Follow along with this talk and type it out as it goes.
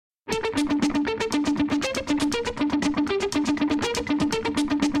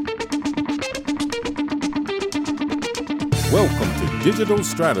Welcome to Digital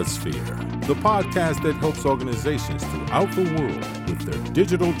Stratosphere, the podcast that helps organizations throughout the world with their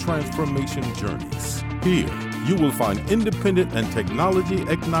digital transformation journeys. Here, you will find independent and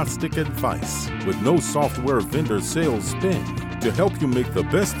technology-agnostic advice with no software vendor sales spin to help you make the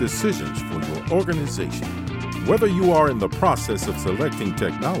best decisions for your organization. Whether you are in the process of selecting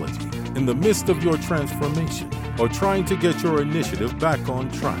technology, in the midst of your transformation, or trying to get your initiative back on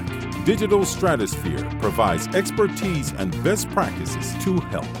track, Digital Stratosphere provides expertise and best practices to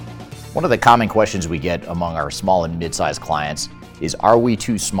help. One of the common questions we get among our small and mid-sized clients is, are we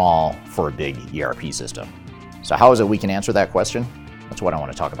too small for a big ERP system? So how is it we can answer that question? That's what I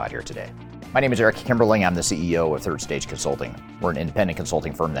want to talk about here today. My name is Eric Kimberling. I'm the CEO of Third Stage Consulting. We're an independent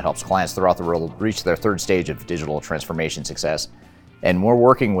consulting firm that helps clients throughout the world reach their third stage of digital transformation success. And we're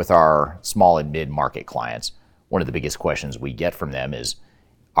working with our small and mid-market clients. One of the biggest questions we get from them is,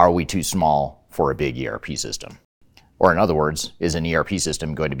 are we too small for a big ERP system? Or in other words, is an ERP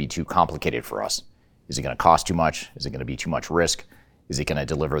system going to be too complicated for us? Is it going to cost too much? Is it going to be too much risk? Is it going to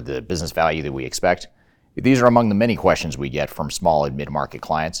deliver the business value that we expect? These are among the many questions we get from small and mid-market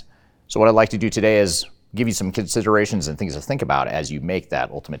clients. So what I'd like to do today is give you some considerations and things to think about as you make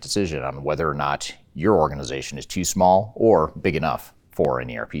that ultimate decision on whether or not your organization is too small or big enough for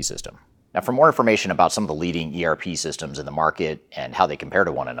an ERP system. Now, for more information about some of the leading ERP systems in the market and how they compare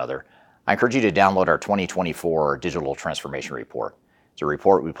to one another, I encourage you to download our 2024 Digital Transformation Report. It's a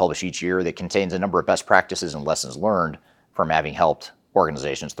report we publish each year that contains a number of best practices and lessons learned from having helped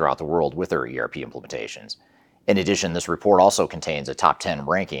organizations throughout the world with their ERP implementations. In addition, this report also contains a top 10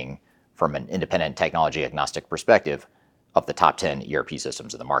 ranking from an independent technology agnostic perspective of the top 10 ERP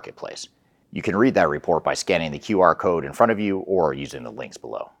systems in the marketplace. You can read that report by scanning the QR code in front of you or using the links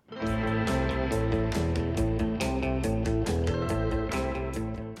below.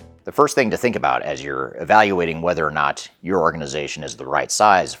 The first thing to think about as you're evaluating whether or not your organization is the right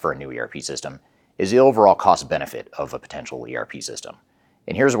size for a new ERP system is the overall cost benefit of a potential ERP system.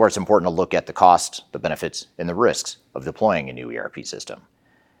 And here's where it's important to look at the cost, the benefits, and the risks of deploying a new ERP system.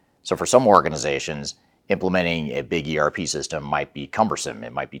 So for some organizations, implementing a big ERP system might be cumbersome,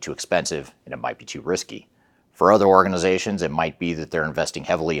 it might be too expensive, and it might be too risky. For other organizations, it might be that they're investing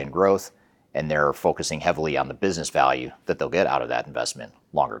heavily in growth and they're focusing heavily on the business value that they'll get out of that investment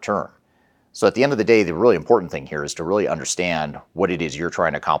longer term. So at the end of the day, the really important thing here is to really understand what it is you're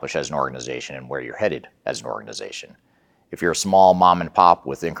trying to accomplish as an organization and where you're headed as an organization. If you're a small mom and pop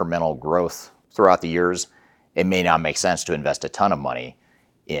with incremental growth throughout the years, it may not make sense to invest a ton of money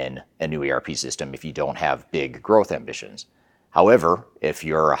in a new ERP system if you don't have big growth ambitions. However, if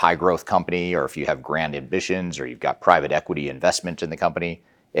you're a high growth company or if you have grand ambitions or you've got private equity investment in the company,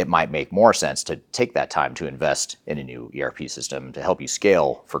 it might make more sense to take that time to invest in a new ERP system to help you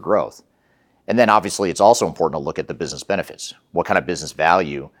scale for growth. And then obviously it's also important to look at the business benefits. What kind of business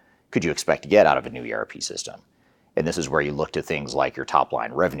value could you expect to get out of a new ERP system? And this is where you look to things like your top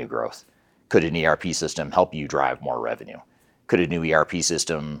line revenue growth. Could an ERP system help you drive more revenue? Could a new ERP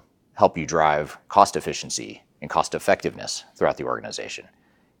system help you drive cost efficiency and cost effectiveness throughout the organization?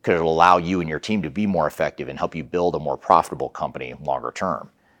 Could it allow you and your team to be more effective and help you build a more profitable company longer term?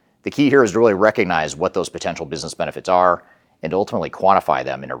 The key here is to really recognize what those potential business benefits are and ultimately quantify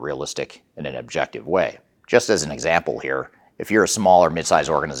them in a realistic and an objective way. Just as an example here, if you're a small or mid-sized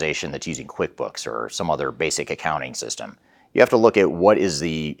organization that's using QuickBooks or some other basic accounting system, you have to look at what is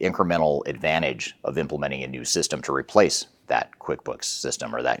the incremental advantage of implementing a new system to replace that QuickBooks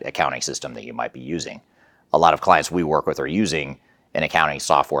system or that accounting system that you might be using. A lot of clients we work with are using an accounting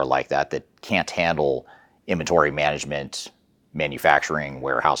software like that can't handle inventory management, manufacturing,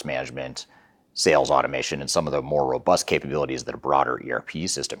 warehouse management, sales automation, and some of the more robust capabilities that a broader ERP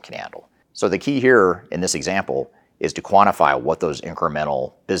system can handle. So the key here in this example is to quantify what those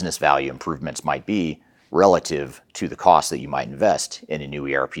incremental business value improvements might be relative to the cost that you might invest in a new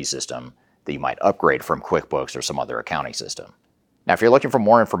ERP system that you might upgrade from QuickBooks or some other accounting system. Now, if you're looking for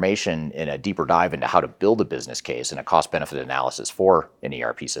more information in a deeper dive into how to build a business case and a cost-benefit analysis for an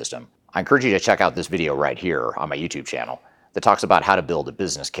ERP system, I encourage you to check out this video right here on my YouTube channel that talks about how to build a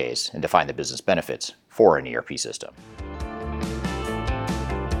business case and define the business benefits for an ERP system.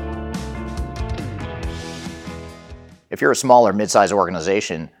 If you're a small or mid-sized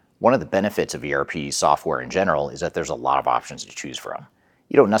organization, one of the benefits of ERP software in general is that there's a lot of options to choose from.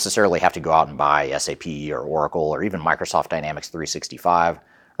 You don't necessarily have to go out and buy SAP or Oracle or even Microsoft Dynamics 365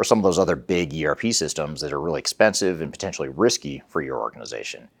 or some of those other big ERP systems that are really expensive and potentially risky for your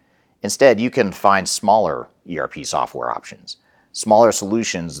organization. Instead, you can find smaller ERP software options, smaller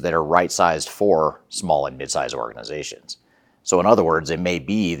solutions that are right-sized for small and mid-sized organizations. So in other words, it may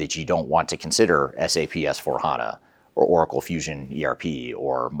be that you don't want to consider SAP S/4HANA or Oracle Fusion ERP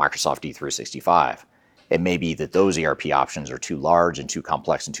or Microsoft D365. It may be that those ERP options are too large and too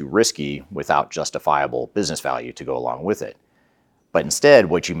complex and too risky without justifiable business value to go along with it. But instead,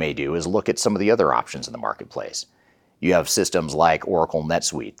 what you may do is look at some of the other options in the marketplace. You have systems like Oracle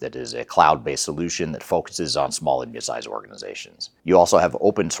NetSuite, that is a cloud-based solution that focuses on small and mid-sized organizations. You also have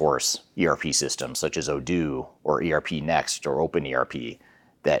open source ERP systems such as Odoo or ERP Next or OpenERP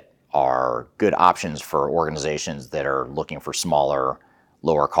that are good options for organizations that are looking for smaller,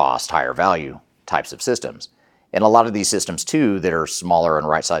 lower cost, higher value types of systems. And a lot of these systems too that are smaller and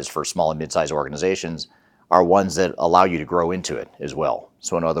right-sized for small and mid-sized organizations are ones that allow you to grow into it as well.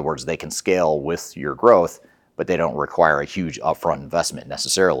 So in other words, they can scale with your growth, but they don't require a huge upfront investment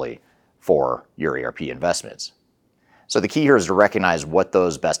necessarily for your ERP investments. So the key here is to recognize what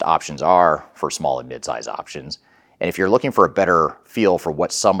those best options are for small and mid-sized options. And if you're looking for a better feel for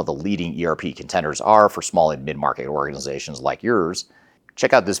what some of the leading ERP contenders are for small and mid-market organizations like yours,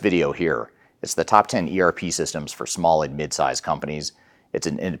 check out this video here. It's the top 10 ERP systems for small and mid-sized companies. It's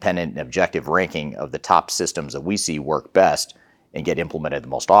an independent and objective ranking of the top systems that we see work best and get implemented the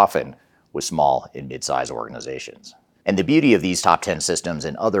most often with small and mid-sized organizations. And the beauty of these top 10 systems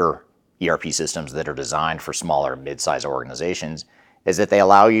and other ERP systems that are designed for smaller and mid-sized organizations is that they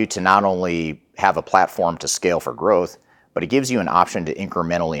allow you to not only have a platform to scale for growth, but it gives you an option to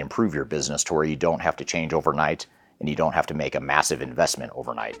incrementally improve your business to where you don't have to change overnight and you don't have to make a massive investment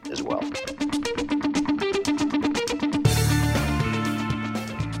overnight as well.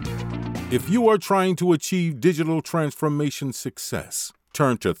 If you are trying to achieve digital transformation success,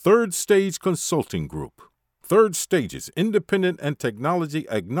 turn to Third Stage Consulting Group. Third Stage's independent and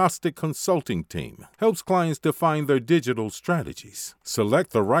technology-agnostic consulting team helps clients define their digital strategies,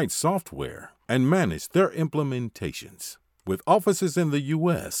 select the right software, and manage their implementations. With offices in the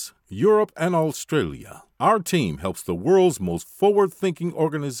U.S., Europe, and Australia, our team helps the world's most forward-thinking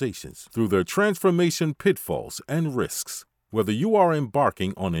organizations through their transformation pitfalls and risks. Whether you are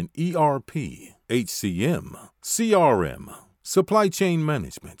embarking on an ERP, HCM, CRM, supply chain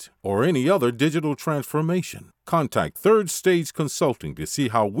management, or any other digital transformation, contact Third Stage Consulting to see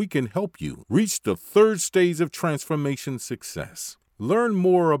how we can help you reach the third stage of transformation success. Learn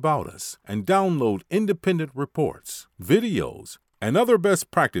more about us and download independent reports, videos, and other best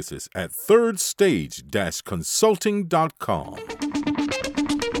practices at thirdstage-consulting.com.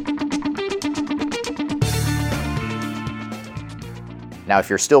 Now, if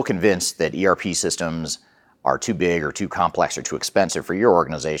you're still convinced that ERP systems are too big or too complex or too expensive for your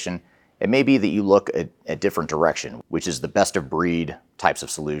organization, it may be that you look at a different direction, which is the best of breed types of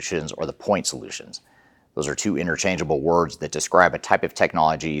solutions or the point solutions. Those are two interchangeable words that describe a type of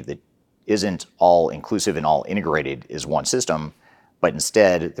technology that isn't all inclusive and all integrated as one system, but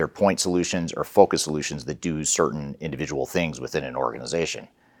instead they're point solutions or focus solutions that do certain individual things within an organization.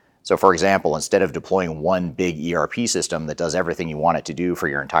 So for example, instead of deploying one big ERP system that does everything you want it to do for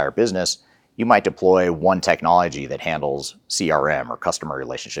your entire business, you might deploy one technology that handles CRM or customer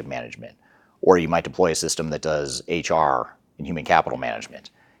relationship management. Or you might deploy a system that does HR and human capital management.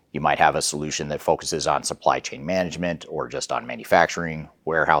 You might have a solution that focuses on supply chain management or just on manufacturing,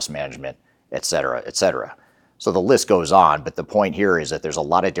 warehouse management, et cetera, et cetera. So the list goes on, but the point here is that there's a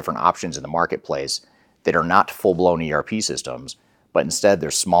lot of different options in the marketplace that are not full-blown ERP systems, but instead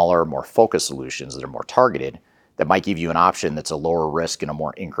they're smaller, more focused solutions that are more targeted that might give you an option that's a lower risk and a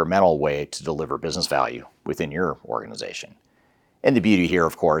more incremental way to deliver business value within your organization. And the beauty here,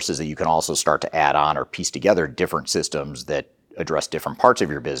 of course, is that you can also start to add on or piece together different systems that address different parts of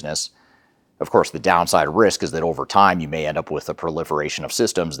your business. Of course, the downside risk is that over time you may end up with a proliferation of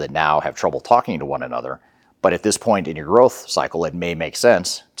systems that now have trouble talking to one another. But at this point in your growth cycle, it may make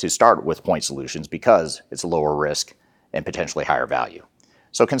sense to start with point solutions because it's lower risk and potentially higher value.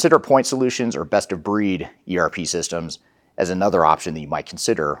 So consider point solutions or best of breed ERP systems as another option that you might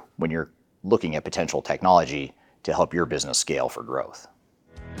consider when you're looking at potential technology to help your business scale for growth.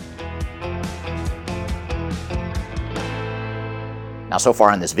 Now, so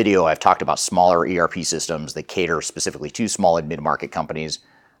far in this video, I've talked about smaller ERP systems that cater specifically to small and mid-market companies.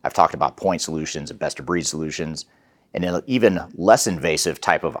 I've talked about point solutions and best of breed solutions, and an even less invasive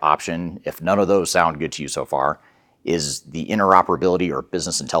type of option, if none of those sound good to you so far, is the interoperability or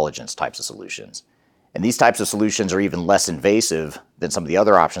business intelligence types of solutions. And these types of solutions are even less invasive than some of the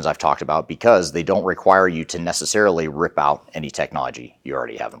other options I've talked about because they don't require you to necessarily rip out any technology you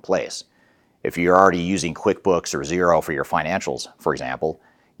already have in place. If you're already using QuickBooks or Xero for your financials, for example,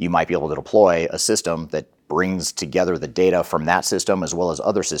 you might be able to deploy a system that brings together the data from that system as well as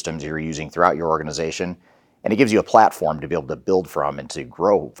other systems you're using throughout your organization, and it gives you a platform to be able to build from and to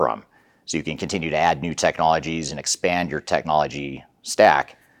grow from. so you can continue to add new technologies and expand your technology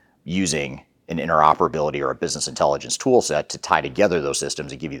stack using an interoperability or a business intelligence tool set to tie together those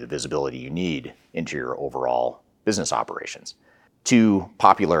systems and give you the visibility you need into your overall business operations. Two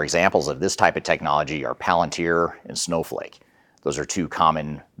popular examples of this type of technology are Palantir and Snowflake. Those are two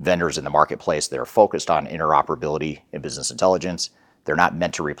common vendors in the marketplace that are focused on interoperability and business intelligence. They're not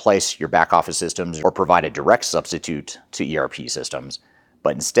meant to replace your back office systems or provide a direct substitute to ERP systems,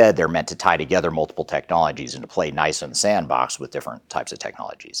 but instead they're meant to tie together multiple technologies and to play nice in the sandbox with different types of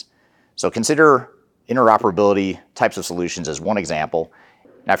technologies. So consider interoperability types of solutions as one example.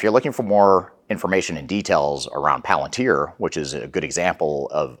 Now, if you're looking for more information and details around Palantir, which is a good example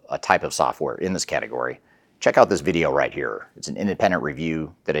of a type of software in this category, check out this video right here. It's an independent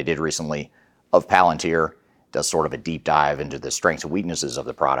review that I did recently of Palantir. It does sort of a deep dive into the strengths and weaknesses of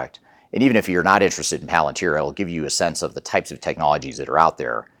the product. And even if you're not interested in Palantir, it'll give you a sense of the types of technologies that are out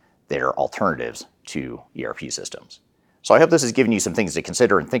there that are alternatives to ERP systems. So I hope this has given you some things to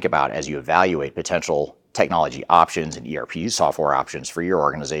consider and think about as you evaluate potential technology options and ERP software options for your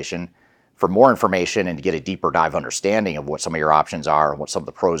organization. For more information and to get a deeper dive understanding of what some of your options are and what some of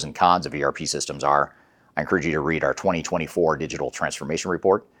the pros and cons of ERP systems are, I encourage you to read our 2024 Digital Transformation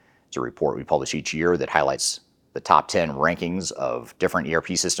Report. It's a report we publish each year that highlights the top 10 rankings of different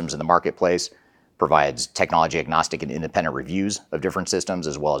ERP systems in the marketplace, provides technology agnostic and independent reviews of different systems,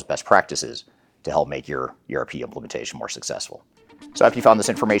 as well as best practices to help make your ERP implementation more successful. So I hope you found this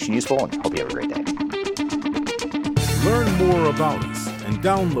information useful and hope you have a great day. Learn more about us and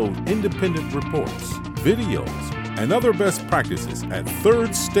download independent reports, videos, and other best practices at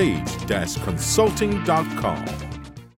thirdstage-consulting.com.